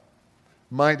heart,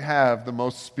 might have the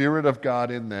most Spirit of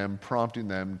God in them, prompting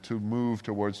them to move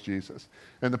towards Jesus.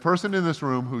 And the person in this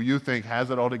room who you think has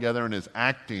it all together and is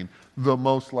acting the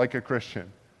most like a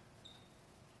Christian,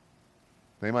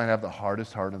 they might have the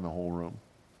hardest heart in the whole room.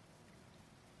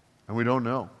 And we don't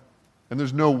know. And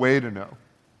there's no way to know.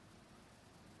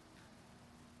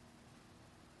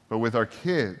 But with our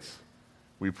kids,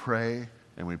 we pray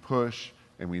and we push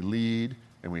and we lead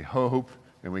and we hope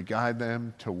and we guide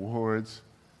them towards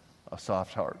a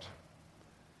soft heart.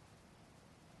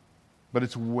 But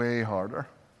it's way harder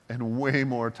and way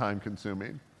more time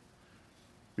consuming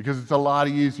because it's a lot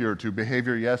easier to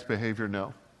behavior yes, behavior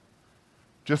no.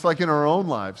 Just like in our own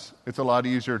lives, it's a lot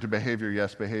easier to behavior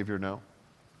yes, behavior no.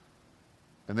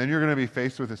 And then you're going to be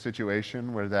faced with a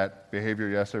situation where that behavior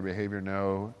yes or behavior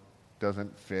no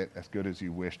doesn't fit as good as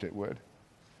you wished it would.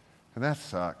 And that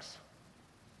sucks.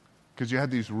 Because you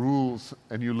had these rules,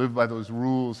 and you lived by those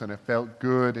rules, and it felt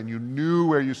good, and you knew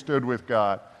where you stood with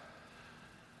God.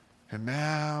 And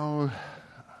now,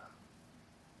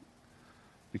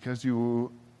 because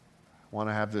you want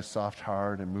to have this soft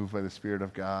heart and move by the Spirit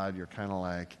of God, you're kind of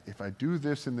like, if I do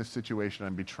this in this situation,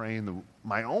 I'm betraying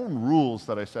my own rules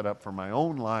that I set up for my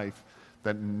own life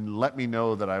that let me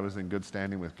know that I was in good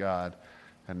standing with God.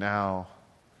 And now,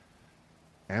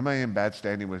 am I in bad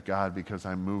standing with God because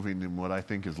I'm moving in what I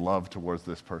think is love towards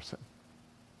this person?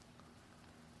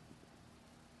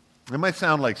 It might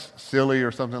sound like silly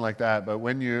or something like that, but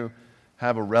when you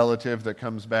have a relative that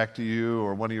comes back to you,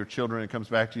 or one of your children that comes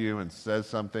back to you and says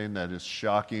something that is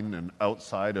shocking and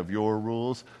outside of your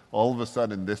rules, all of a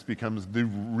sudden this becomes the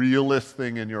realest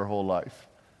thing in your whole life.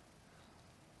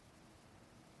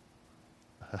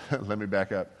 Let me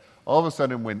back up. All of a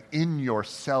sudden, when in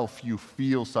yourself you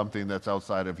feel something that's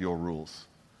outside of your rules,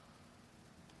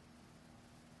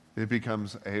 it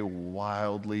becomes a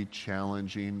wildly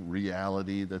challenging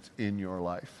reality that's in your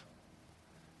life.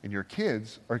 And your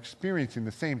kids are experiencing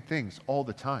the same things all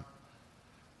the time.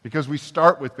 Because we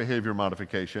start with behavior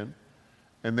modification,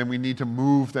 and then we need to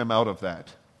move them out of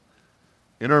that.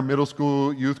 In our middle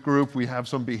school youth group, we have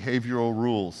some behavioral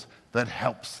rules that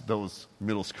helps those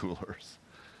middle schoolers.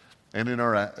 And in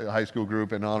our high school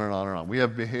group, and on and on and on. We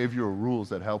have behavioral rules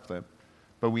that help them.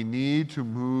 But we need to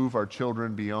move our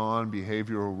children beyond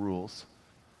behavioral rules.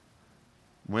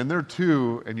 When they're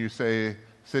 2 and you say,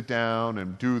 sit down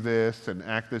and do this and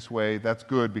act this way, that's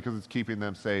good because it's keeping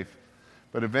them safe.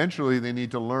 But eventually they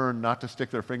need to learn not to stick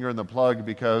their finger in the plug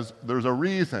because there's a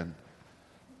reason.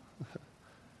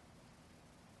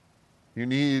 You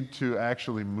need to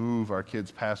actually move our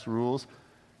kids past rules.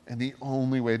 And the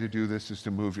only way to do this is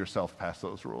to move yourself past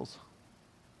those rules.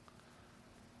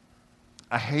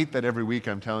 I hate that every week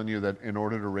I'm telling you that in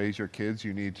order to raise your kids,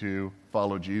 you need to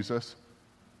follow Jesus.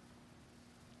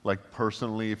 Like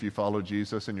personally, if you follow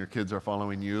Jesus and your kids are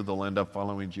following you, they'll end up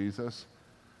following Jesus.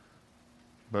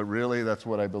 But really, that's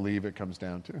what I believe it comes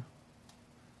down to.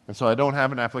 And so I don't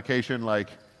have an application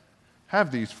like,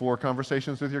 have these 4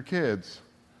 conversations with your kids.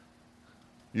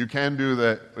 You can do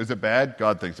that. Is it bad?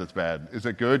 God thinks it's bad. Is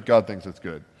it good? God thinks it's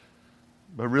good.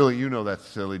 But really, you know that's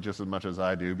silly just as much as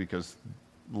I do because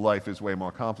life is way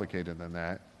more complicated than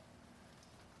that.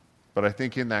 But I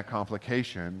think in that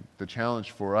complication, the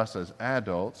challenge for us as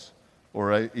adults,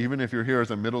 or even if you're here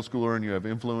as a middle schooler and you have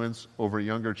influence over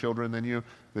younger children than you,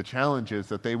 the challenge is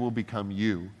that they will become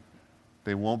you.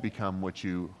 They won't become what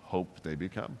you hope they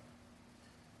become.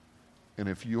 And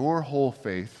if your whole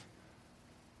faith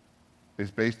is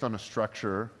based on a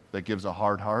structure that gives a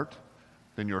hard heart,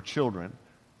 then your children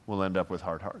will end up with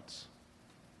hard hearts.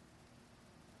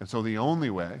 And so the only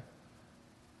way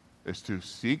is to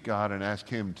seek God and ask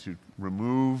Him to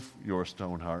remove your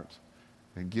stone heart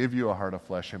and give you a heart of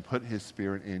flesh and put His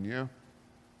Spirit in you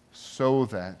so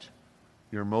that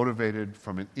You're motivated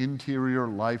from an interior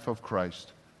life of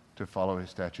Christ to follow his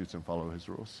statutes and follow his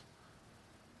rules.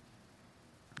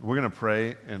 We're going to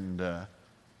pray, and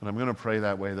I'm going to pray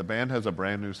that way. The band has a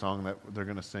brand new song that they're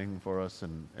going to sing for us,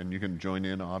 and you can join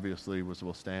in, obviously.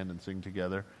 We'll stand and sing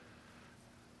together.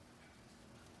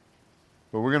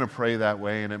 But we're going to pray that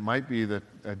way, and it might be that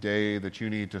a day that you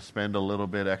need to spend a little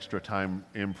bit extra time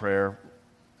in prayer.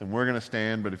 And we're going to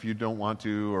stand, but if you don't want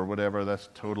to or whatever, that's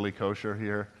totally kosher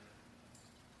here.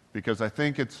 Because I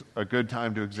think it's a good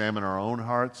time to examine our own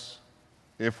hearts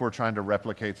if we're trying to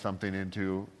replicate something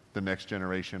into the next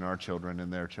generation, our children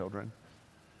and their children.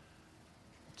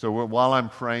 So while I'm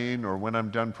praying, or when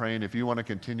I'm done praying, if you want to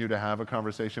continue to have a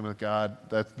conversation with God,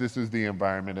 this is the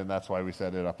environment, and that's why we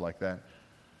set it up like that.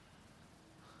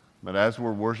 But as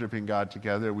we're worshiping God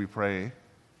together, we pray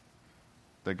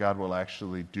that God will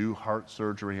actually do heart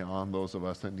surgery on those of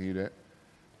us that need it,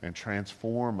 and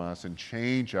transform us and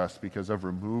change us because of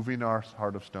removing our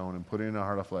heart of stone and putting in a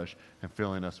heart of flesh and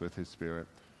filling us with his Spirit.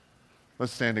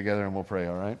 Let's stand together and we'll pray,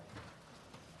 all right?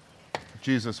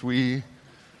 Jesus, we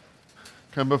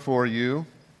come before you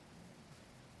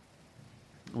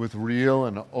with real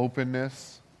and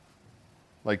openness,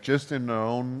 like just in our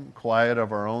own quiet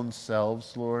of our own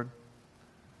selves, Lord.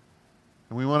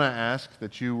 And we want to ask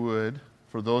that you would,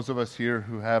 for those of us here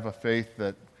who have a faith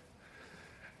that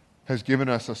has given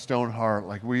us a stone heart,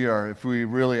 like we are, if we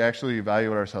really actually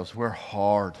evaluate ourselves, we're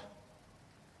hard.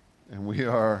 And we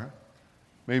are,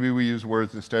 maybe we use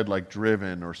words instead like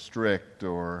driven or strict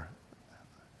or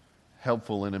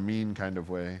helpful in a mean kind of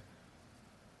way.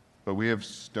 But we have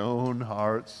stone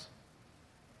hearts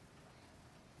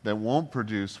that won't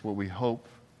produce what we hope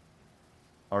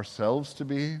ourselves to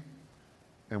be,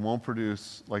 and won't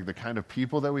produce like the kind of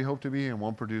people that we hope to be, and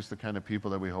won't produce the kind of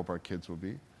people that we hope our kids will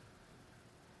be.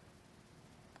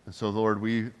 And so, Lord,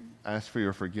 we ask for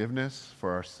your forgiveness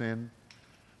for our sin,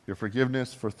 your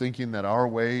forgiveness for thinking that our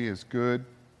way is good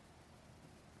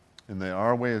and that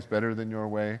our way is better than your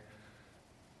way.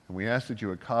 And we ask that you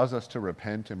would cause us to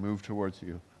repent and move towards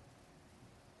you,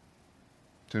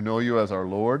 to know you as our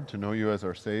Lord, to know you as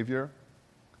our Savior,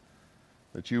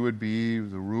 that you would be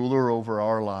the ruler over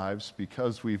our lives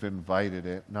because we've invited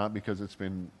it, not because it's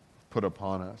been put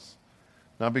upon us.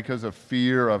 Not because of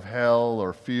fear of hell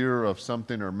or fear of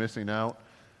something or missing out,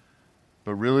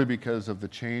 but really because of the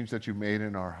change that you made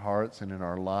in our hearts and in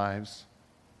our lives.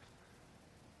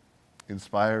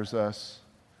 Inspires us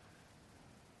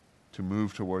to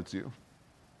move towards you.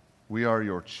 We are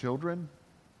your children,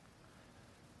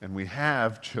 and we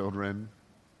have children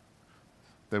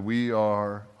that we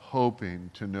are hoping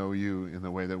to know you in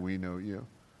the way that we know you.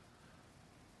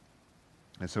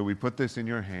 And so we put this in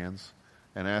your hands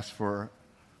and ask for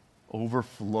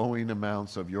overflowing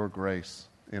amounts of your grace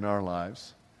in our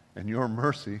lives and your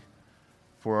mercy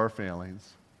for our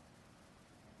failings,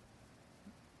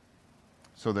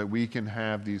 so that we can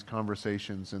have these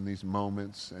conversations and these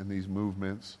moments and these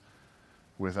movements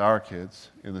with our kids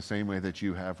in the same way that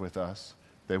you have with us,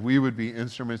 that we would be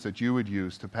instruments that you would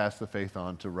use to pass the faith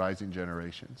on to rising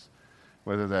generations,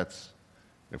 whether that's,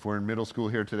 if we're in middle school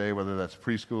here today, whether that's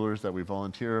preschoolers that we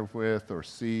volunteer with or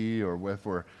see, or if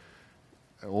we're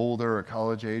older or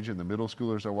college age and the middle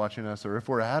schoolers are watching us, or if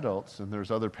we're adults and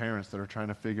there's other parents that are trying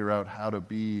to figure out how to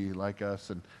be like us.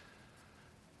 And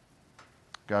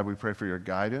God, we pray for your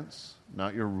guidance,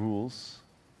 not your rules.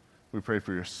 We pray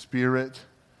for your Spirit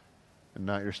and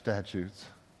not your statutes,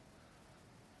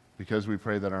 because we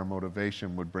pray that our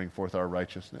motivation would bring forth our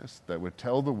righteousness, that would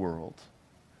tell the world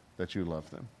that you love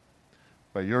them.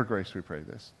 By your grace we pray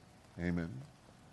this. Amen.